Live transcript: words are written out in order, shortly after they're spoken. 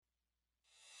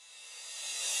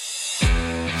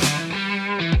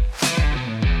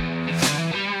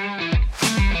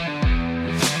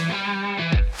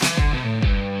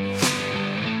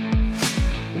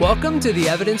Welcome to the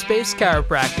Evidence-Based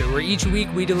Chiropractor, where each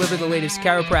week we deliver the latest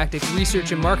chiropractic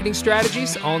research and marketing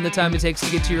strategies, all in the time it takes to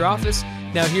get to your office.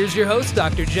 Now here's your host,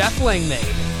 Dr. Jeff Langmaid.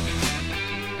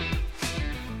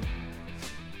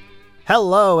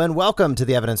 Hello and welcome to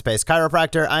the Evidence-Based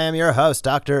Chiropractor. I am your host,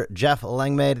 Dr. Jeff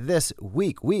Langmaid. This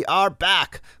week we are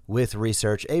back with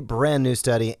research, a brand new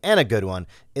study and a good one.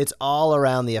 It's all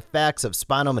around the effects of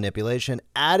spinal manipulation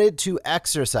added to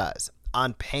exercise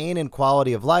on pain and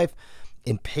quality of life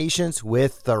in patients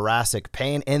with thoracic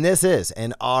pain. And this is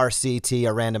an RCT,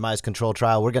 a randomized controlled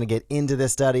trial. We're going to get into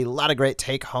this study. A lot of great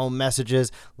take-home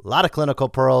messages, a lot of clinical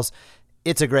pearls.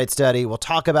 It's a great study. We'll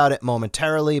talk about it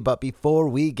momentarily, but before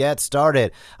we get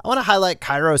started, I want to highlight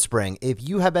ChiroSpring. If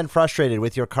you have been frustrated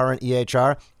with your current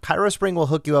EHR, ChiroSpring will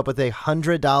hook you up with a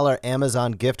 $100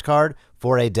 Amazon gift card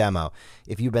for a demo.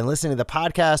 If you've been listening to the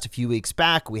podcast a few weeks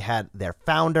back, we had their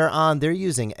founder on. They're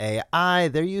using AI.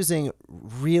 They're using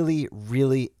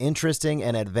really interesting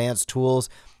and advanced tools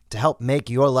to help make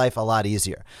your life a lot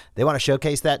easier. They want to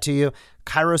showcase that to you.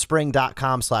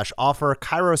 Chirospring.com/offer,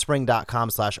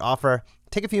 Chirospring.com/offer.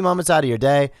 Take a few moments out of your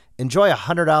day, enjoy a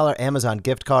 $100 Amazon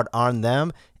gift card on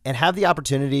them, and have the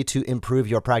opportunity to improve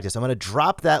your practice. I'm going to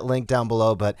drop that link down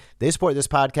below, but they support this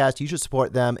podcast. You should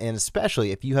support them, and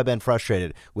especially if you have been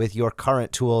frustrated with your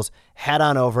current tools, head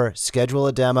on over, schedule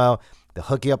a demo. They'll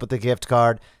hook you up with the gift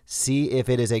card. See if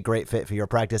it is a great fit for your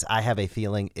practice. I have a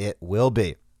feeling it will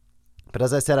be. But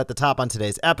as I said at the top on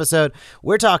today's episode,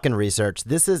 we're talking research.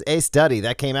 This is a study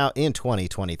that came out in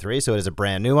 2023, so it is a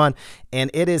brand new one,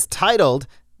 and it is titled,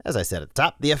 as I said at the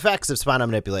top, The Effects of Spinal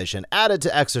Manipulation Added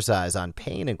to Exercise on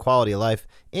Pain and Quality of Life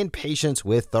in Patients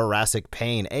with Thoracic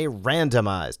Pain, a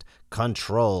randomized,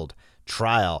 controlled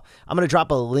trial. I'm going to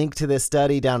drop a link to this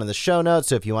study down in the show notes,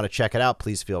 so if you want to check it out,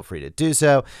 please feel free to do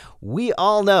so. We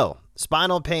all know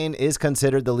spinal pain is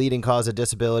considered the leading cause of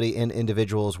disability in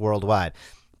individuals worldwide.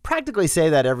 Practically say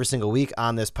that every single week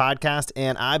on this podcast,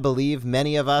 and I believe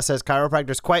many of us as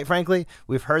chiropractors, quite frankly,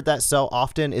 we've heard that so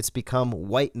often it's become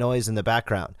white noise in the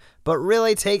background. But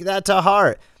really take that to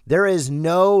heart. There is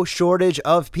no shortage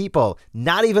of people,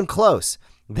 not even close,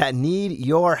 that need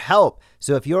your help.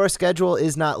 So if your schedule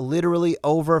is not literally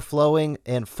overflowing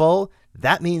and full,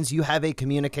 that means you have a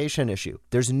communication issue.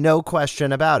 There's no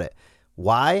question about it.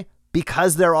 Why?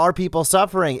 Because there are people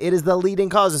suffering. It is the leading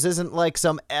cause. This isn't like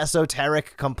some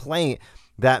esoteric complaint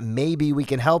that maybe we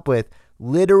can help with.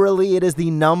 Literally, it is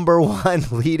the number one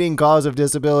leading cause of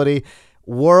disability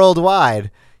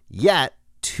worldwide. Yet,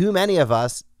 too many of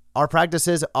us, our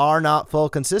practices are not full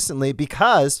consistently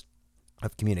because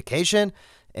of communication.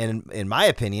 And in my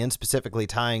opinion, specifically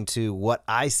tying to what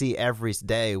I see every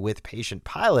day with Patient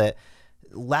Pilot,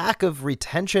 lack of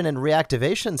retention and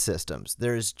reactivation systems.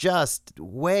 There's just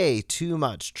way too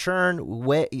much churn,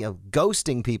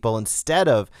 ghosting people instead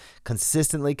of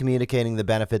consistently communicating the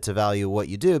benefits of value of what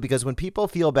you do. Because when people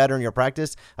feel better in your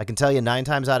practice, I can tell you 9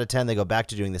 times out of 10, they go back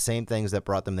to doing the same things that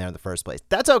brought them there in the first place.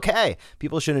 That's okay.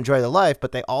 People should enjoy their life,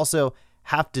 but they also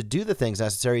have to do the things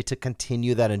necessary to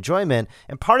continue that enjoyment.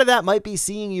 And part of that might be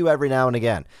seeing you every now and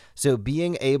again. So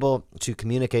being able to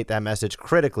communicate that message,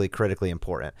 critically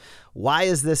important. Why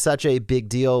is this such a big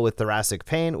deal with thoracic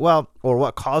pain? Well, or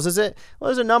what causes it? Well,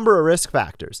 there's a number of risk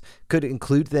factors. Could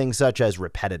include things such as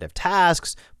repetitive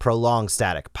tasks, prolonged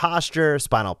static posture,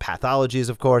 spinal pathologies,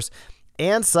 of course,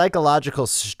 and psychological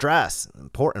stress.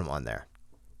 Important one there.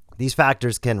 These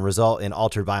factors can result in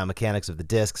altered biomechanics of the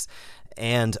discs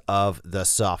and of the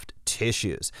soft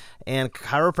tissues. And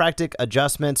chiropractic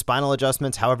adjustments, spinal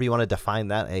adjustments, however you want to define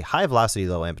that, a high velocity,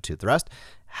 low amplitude thrust,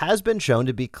 has been shown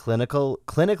to be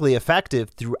clinically effective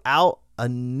throughout a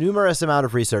numerous amount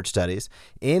of research studies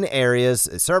in areas,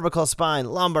 cervical spine,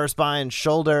 lumbar spine,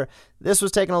 shoulder. This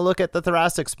was taking a look at the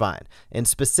thoracic spine, and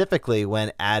specifically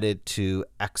when added to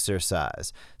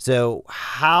exercise. So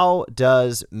how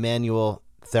does manual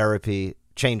therapy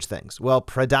change things? Well,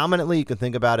 predominantly you can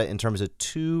think about it in terms of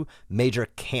 2 major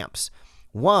camps.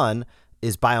 One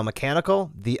is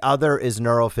biomechanical, the other is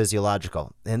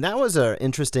neurophysiological. And that was an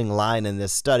interesting line in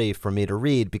this study for me to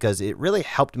read because it really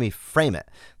helped me frame it.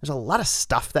 There's a lot of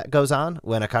stuff that goes on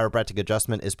when a chiropractic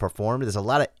adjustment is performed. There's a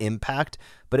lot of impact,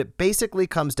 but it basically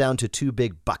comes down to 2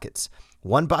 big buckets.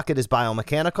 One bucket is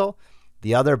biomechanical.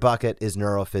 The other bucket is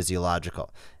neurophysiological.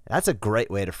 That's a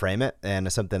great way to frame it,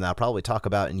 and something that I'll probably talk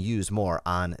about and use more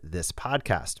on this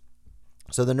podcast.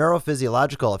 So the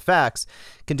neurophysiological effects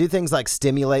can do things like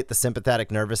stimulate the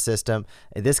sympathetic nervous system.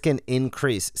 This can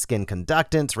increase skin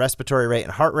conductance, respiratory rate,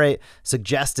 and heart rate,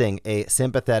 suggesting a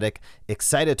sympathetic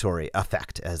excitatory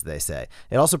effect, as they say.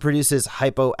 It also produces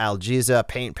hypoalgesia,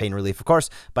 pain relief, of course,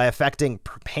 by affecting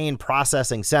pain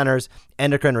processing centers,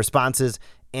 endocrine responses,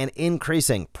 and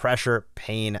increasing pressure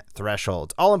pain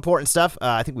thresholds. All important stuff.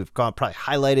 I think we've probably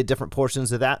highlighted different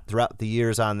portions of that throughout the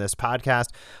years on this podcast,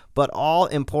 but all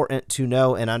important to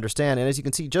know and understand. And as you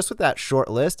can see, just with that short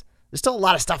list, there's still a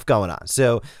lot of stuff going on.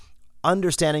 So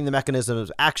understanding the mechanisms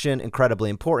of action, incredibly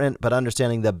important, but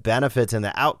understanding the benefits and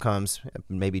the outcomes,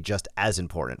 maybe just as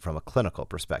important from a clinical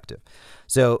perspective.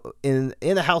 So in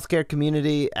the healthcare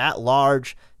community at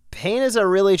large, pain is a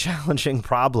really challenging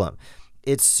problem.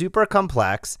 It's super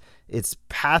complex, it's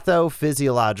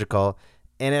pathophysiological,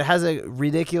 and it has a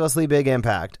ridiculously big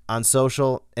impact on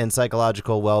social and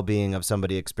psychological well-being of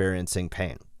somebody experiencing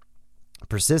pain.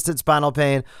 Persistent spinal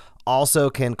pain also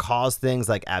can cause things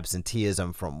like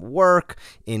absenteeism from work,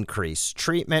 increased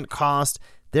treatment cost.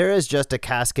 There is just a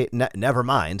cascade, never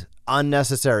mind,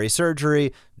 unnecessary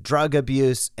surgery, drug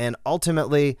abuse, and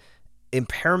ultimately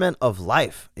impairment of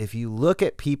life. If you look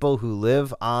at people who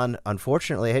live on,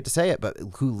 unfortunately, I hate to say it, but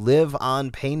who live on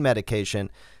pain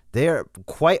medication, they're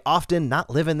quite often not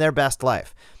living their best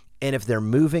life. And if they're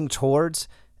moving towards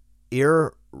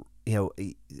surgeries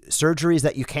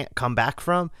that you can't come back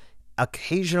from,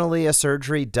 occasionally a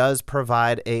surgery does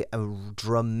provide a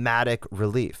dramatic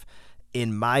relief.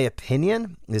 In my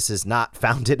opinion, this is not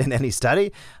founded in any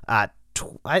study.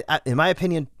 In my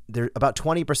opinion, about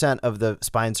 20% of the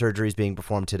spine surgeries being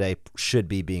performed today should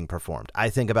be being performed. I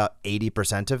think about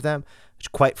 80% of them,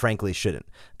 quite frankly, shouldn't.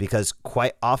 Because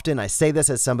quite often, I say this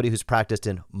as somebody who's practiced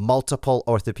in multiple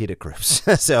orthopedic groups.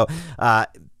 So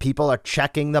people are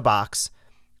checking the box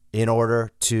in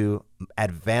order to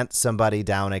advance somebody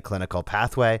down a clinical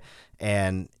pathway.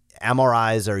 And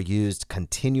MRIs are used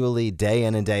continually day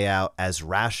in and day out as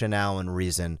rationale and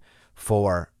reason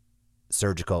for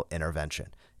surgical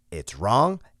intervention. It's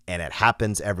wrong, and it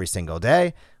happens every single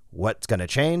day. What's going to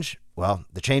change? Well,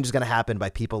 the change is going to happen by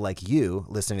people like you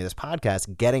listening to this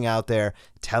podcast, getting out there,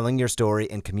 telling your story,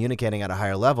 and communicating at a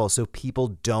higher level so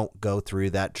people don't go through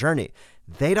that journey.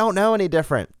 They don't know any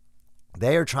different.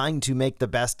 They are trying to make the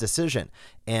best decision,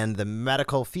 and the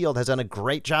medical field has done a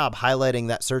great job highlighting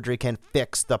that surgery can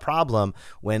fix the problem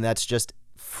when that's just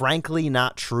frankly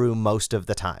not true most of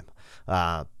the time.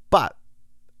 But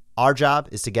our job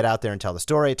is to get out there and tell the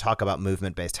story, talk about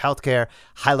movement-based healthcare,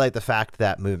 highlight the fact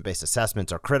that movement-based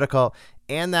assessments are critical,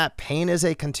 and that pain is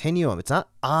a continuum. It's not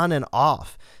on and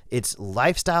off. It's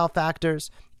lifestyle factors,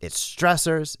 it's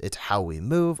stressors, it's how we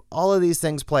move. All of these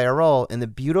things play a role, and the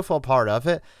beautiful part of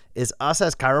it is us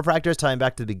as chiropractors, tying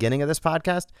back to the beginning of this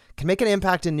podcast, can make an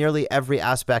impact in nearly every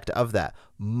aspect of that.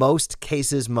 Most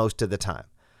cases, most of the time.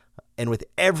 And with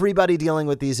everybody dealing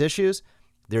with these issues,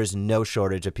 there's no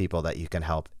shortage of people that you can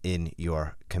help in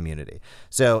your community.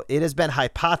 So it has been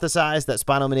hypothesized that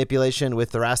spinal manipulation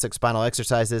with thoracic spinal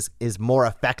exercises is more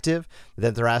effective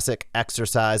than thoracic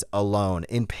exercise alone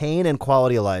in pain and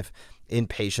quality of life in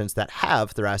patients that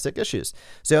have thoracic issues.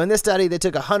 So in this study, they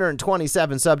took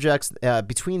 127 subjects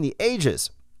between the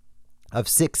ages of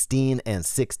 16 and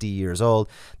 60 years old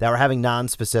that were having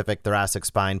non-specific thoracic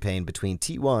spine pain between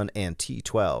T1 and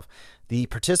T12. The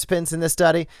participants in this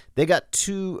study, they got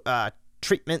 2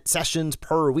 treatment sessions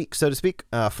per week, so to speak,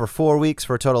 for 4 weeks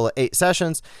for a total of 8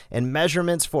 sessions, and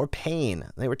measurements for pain.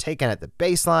 They were taken at the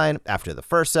baseline after the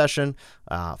first session,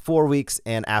 4 weeks,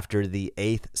 and after the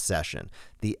 8th session.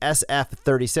 The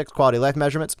SF36 quality of life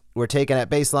measurements were taken at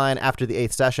baseline after the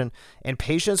 8th session, and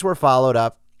patients were followed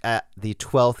up at the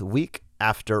 12th week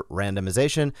after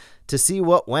randomization to see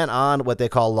what went on, what they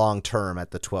call long-term at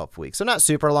the 12th week. So not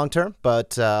super long-term,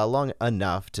 but long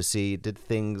enough to see, did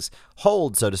things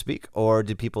hold, so to speak, or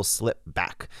did people slip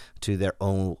back to their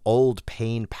own old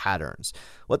pain patterns?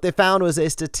 What they found was a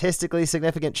statistically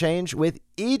significant change with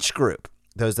each group,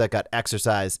 those that got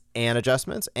exercise and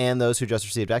adjustments, and those who just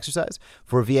received exercise,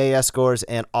 for VAS scores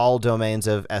and all domains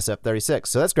of SF36.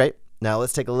 So that's great. Now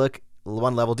let's take a look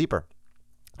one level deeper.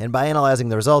 And by analyzing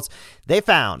the results, they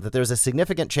found that there was a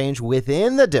significant change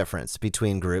within the difference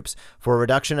between groups for a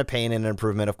reduction of pain and an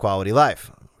improvement of quality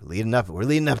life. We're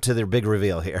leading up to their big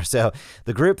reveal here. So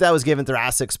the group that was given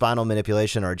thoracic spinal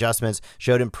manipulation or adjustments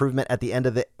showed improvement at the end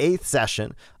of the 8th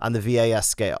session on the VAS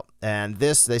scale. And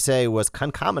this, they say, was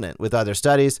concomitant with other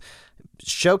studies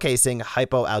showcasing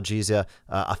hypoalgesia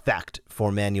effect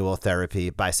for manual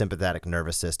therapy by sympathetic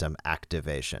nervous system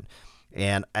activation.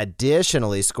 And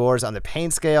additionally, scores on the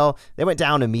pain scale, they went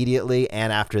down immediately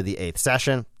and after the 8th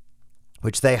session,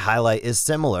 which they highlight is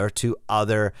similar to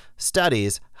other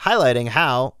studies highlighting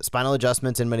how spinal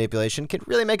adjustments and manipulation can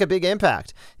really make a big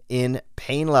impact in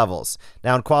pain levels.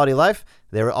 Now, in quality of life,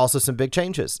 there were also some big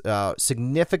changes,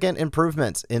 significant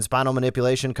improvements in spinal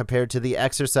manipulation compared to the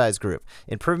exercise group.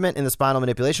 Improvement in the spinal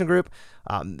manipulation group,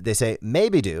 they say, may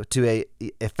be due to a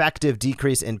effective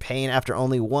decrease in pain after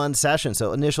only one session.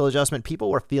 So initial adjustment,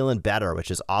 people were feeling better,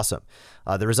 which is awesome.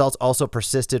 The results also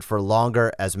persisted for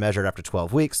longer as measured after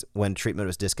 12 weeks when treatment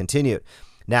was discontinued.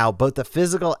 Now, both the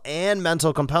physical and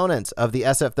mental components of the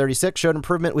SF-36 showed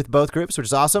improvement with both groups, which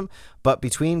is awesome. But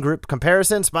between group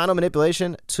comparison, spinal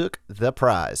manipulation took the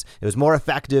prize. It was more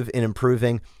effective in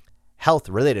improving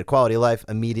health-related quality of life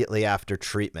immediately after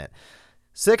treatment.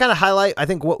 So they kind of highlight, I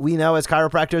think, what we know as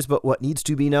chiropractors, but what needs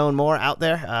to be known more out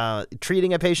there.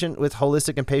 Treating a patient with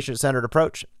holistic and patient-centered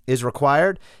approach is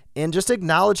required, and just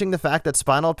acknowledging the fact that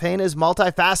spinal pain is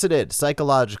multifaceted,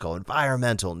 psychological,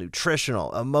 environmental,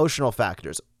 nutritional, emotional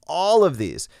factors. All of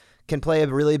these can play a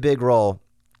really big role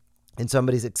in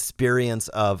somebody's experience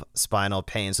of spinal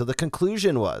pain. So the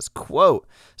conclusion was, quote,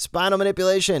 spinal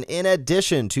manipulation in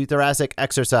addition to thoracic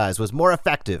exercise was more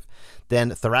effective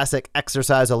than thoracic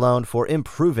exercise alone for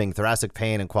improving thoracic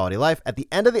pain and quality of life at the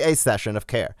end of the 8th session of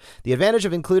care. The advantage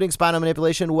of including spinal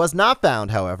manipulation was not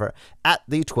found, however, at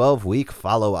the 12-week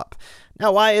follow-up.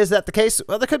 Now, why is that the case?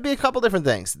 Well, there could be a couple different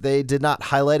things. They did not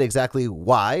highlight exactly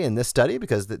why in this study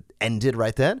because it ended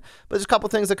right then, but there's a couple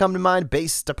things that come to mind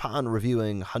based upon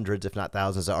reviewing hundreds, if not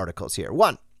thousands of articles here.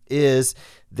 One is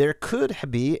there could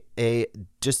be a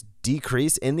just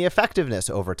decrease in the effectiveness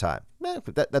over time.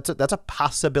 That's a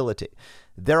possibility.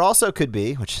 There also could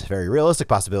be, which is a very realistic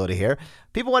possibility here,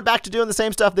 people went back to doing the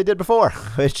same stuff they did before,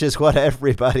 which is what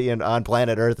everybody on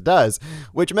planet Earth does,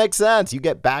 which makes sense. You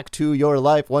get back to your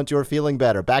life once you're feeling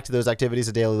better, back to those activities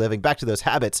of daily living, back to those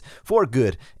habits for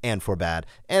good and for bad,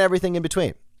 and everything in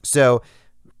between. So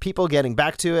people getting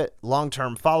back to it,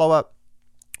 long-term follow-up.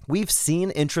 We've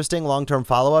seen interesting long-term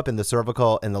follow-up in the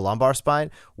cervical and the lumbar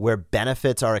spine where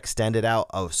benefits are extended out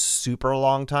a super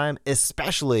long time,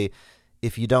 especially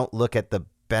if you don't look at the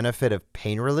benefit of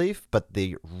pain relief, but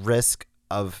the risk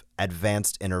of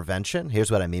advanced intervention.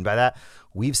 Here's what I mean by that.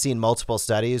 We've seen multiple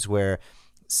studies where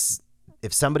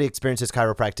if somebody experiences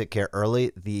chiropractic care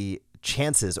early, the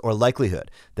chances or likelihood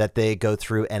that they go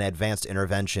through an advanced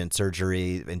intervention,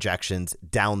 surgery, injections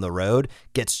down the road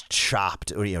gets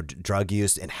chopped, or drug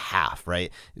use in half,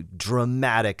 right?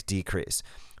 Dramatic decrease.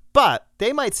 But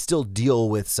they might still deal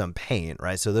with some pain,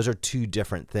 right? So those are two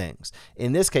different things.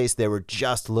 In this case, they were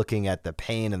just looking at the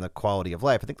pain and the quality of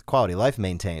life. I think the quality of life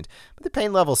maintained, but the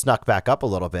pain level snuck back up a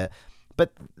little bit.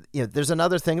 But there's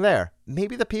another thing there.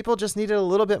 Maybe the people just needed a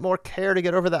little bit more care to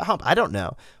get over that hump. I don't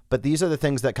know. But these are the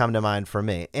things that come to mind for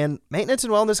me. And maintenance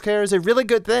and wellness care is a really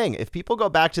good thing. If people go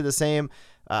back to the same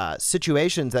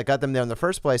situations that got them there in the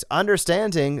first place,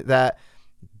 understanding that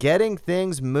getting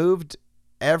things moved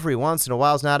every once in a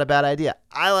while is not a bad idea.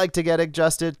 I like to get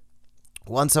adjusted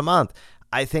once a month.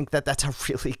 I think that that's a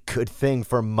really good thing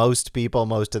for most people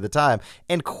most of the time.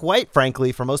 And quite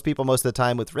frankly, for most people most of the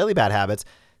time with really bad habits,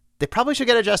 they probably should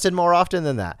get adjusted more often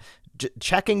than that.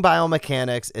 Checking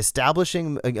biomechanics,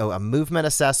 establishing a movement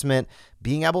assessment,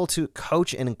 being able to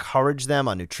coach and encourage them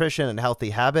on nutrition and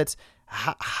healthy habits.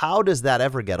 How does that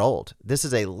ever get old? This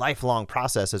is a lifelong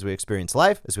process as we experience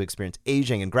life, as we experience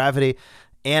aging and gravity,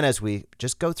 and as we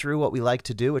just go through what we like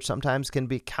to do, which sometimes can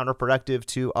be counterproductive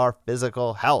to our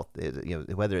physical health.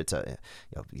 Whether it's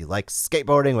you like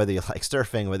skateboarding, whether you like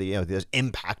surfing, whether there's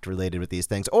impact related with these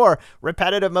things, or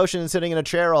repetitive motion and sitting in a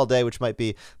chair all day, which might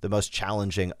be the most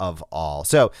challenging of all.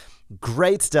 So,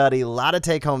 great study, a lot of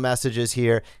take-home messages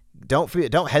here. Don't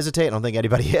hesitate. I don't think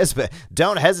anybody is, but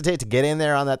don't hesitate to get in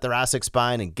there on that thoracic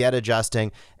spine and get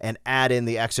adjusting and add in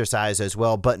the exercise as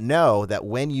well. But know that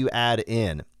when you add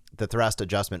in the thrust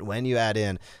adjustment, when you add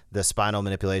in the spinal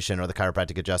manipulation or the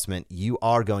chiropractic adjustment, you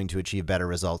are going to achieve better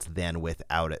results than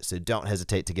without it. So don't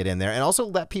hesitate to get in there and also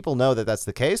let people know that that's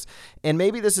the case. And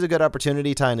maybe this is a good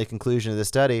opportunity, tying the conclusion of the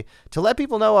study, to let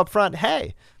people know up front,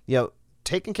 hey,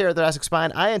 taking care of the thoracic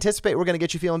spine, I anticipate we're going to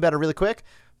get you feeling better really quick.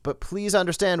 But please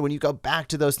understand, when you go back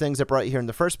to those things that brought you here in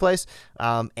the first place,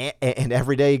 and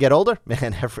every day you get older,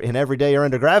 and every day you're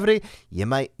under gravity, you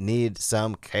might need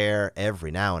some care every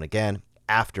now and again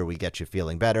after we get you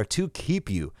feeling better to keep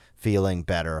you feeling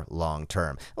better long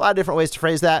term. A lot of different ways to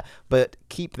phrase that, but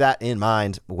keep that in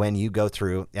mind when you go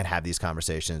through and have these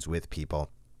conversations with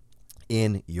people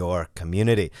in your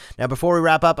community. Now, before we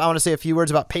wrap up, I want to say a few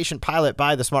words about Patient Pilot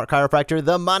by The Smart Chiropractor.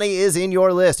 The money is in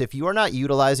your list. If you are not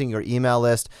utilizing your email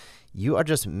list, you are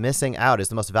just missing out. It's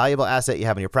the most valuable asset you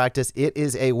have in your practice. It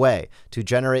is a way to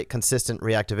generate consistent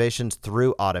reactivations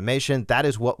through automation. That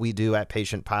is what we do at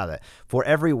Patient Pilot. For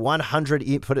every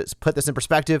 100, put this in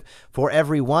perspective, for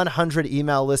every 100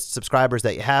 email list subscribers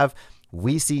that you have,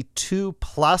 we see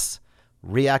 2+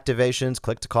 reactivations,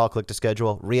 click to call, click to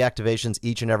schedule, reactivations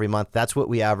each and every month. That's what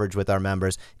we average with our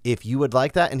members. If you would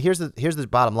like that, and here's the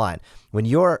bottom line. When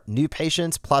your new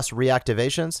patients plus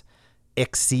reactivations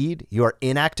exceed your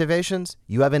inactivations,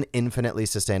 you have an infinitely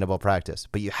sustainable practice.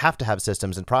 But you have to have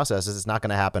systems and processes. It's not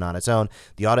going to happen on its own.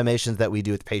 The automations that we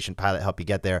do with Patient Pilot help you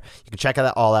get there. You can check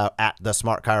that all out at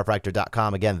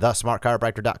thesmartchiropractor.com. Again,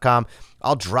 thesmartchiropractor.com.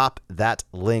 I'll drop that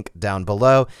link down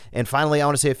below. And finally, I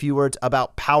want to say a few words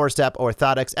about PowerStep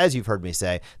orthotics. As you've heard me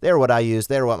say, they're what I use.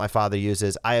 They're what my father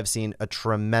uses. I have seen a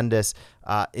tremendous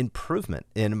improvement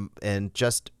in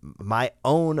just my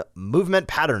own movement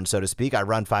pattern, so to speak. I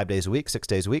run 5 days a week, 6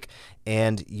 days a week,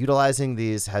 and utilizing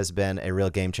these has been a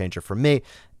real game changer for me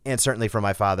and certainly for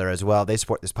my father as well. They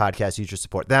support this podcast. You should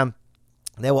support them.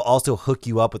 They will also hook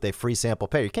you up with a free sample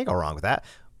pair. You can't go wrong with that.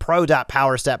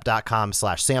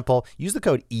 pro.powerstep.com/sample. Use the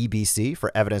code EBC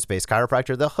for evidence-based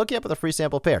chiropractor. They'll hook you up with a free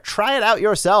sample pair. Try it out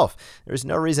yourself. There's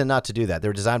no reason not to do that. They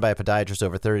were designed by a podiatrist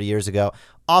over 30 years ago.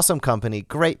 Awesome company,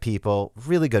 great people,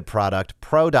 really good product.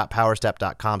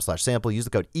 pro.powerstep.com/sample. Use the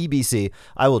code EBC.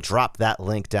 I will drop that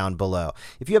link down below.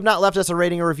 If you have not left us a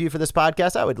rating or review for this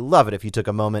podcast, I would love it if you took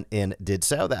a moment and did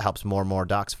so. That helps more and more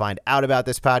docs find out about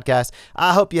this podcast.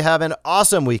 I hope you have an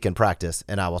awesome week in practice,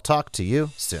 and I will talk to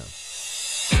you soon.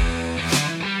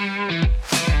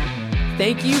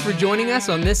 Thank you for joining us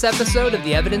on this episode of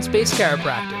the Evidence-Based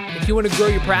Chiropractor. If you want to grow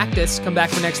your practice, come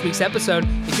back for next week's episode.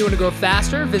 If you want to grow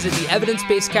faster, visit the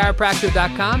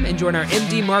evidencebasedchiropractor.com and join our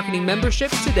MD Marketing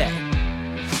membership today.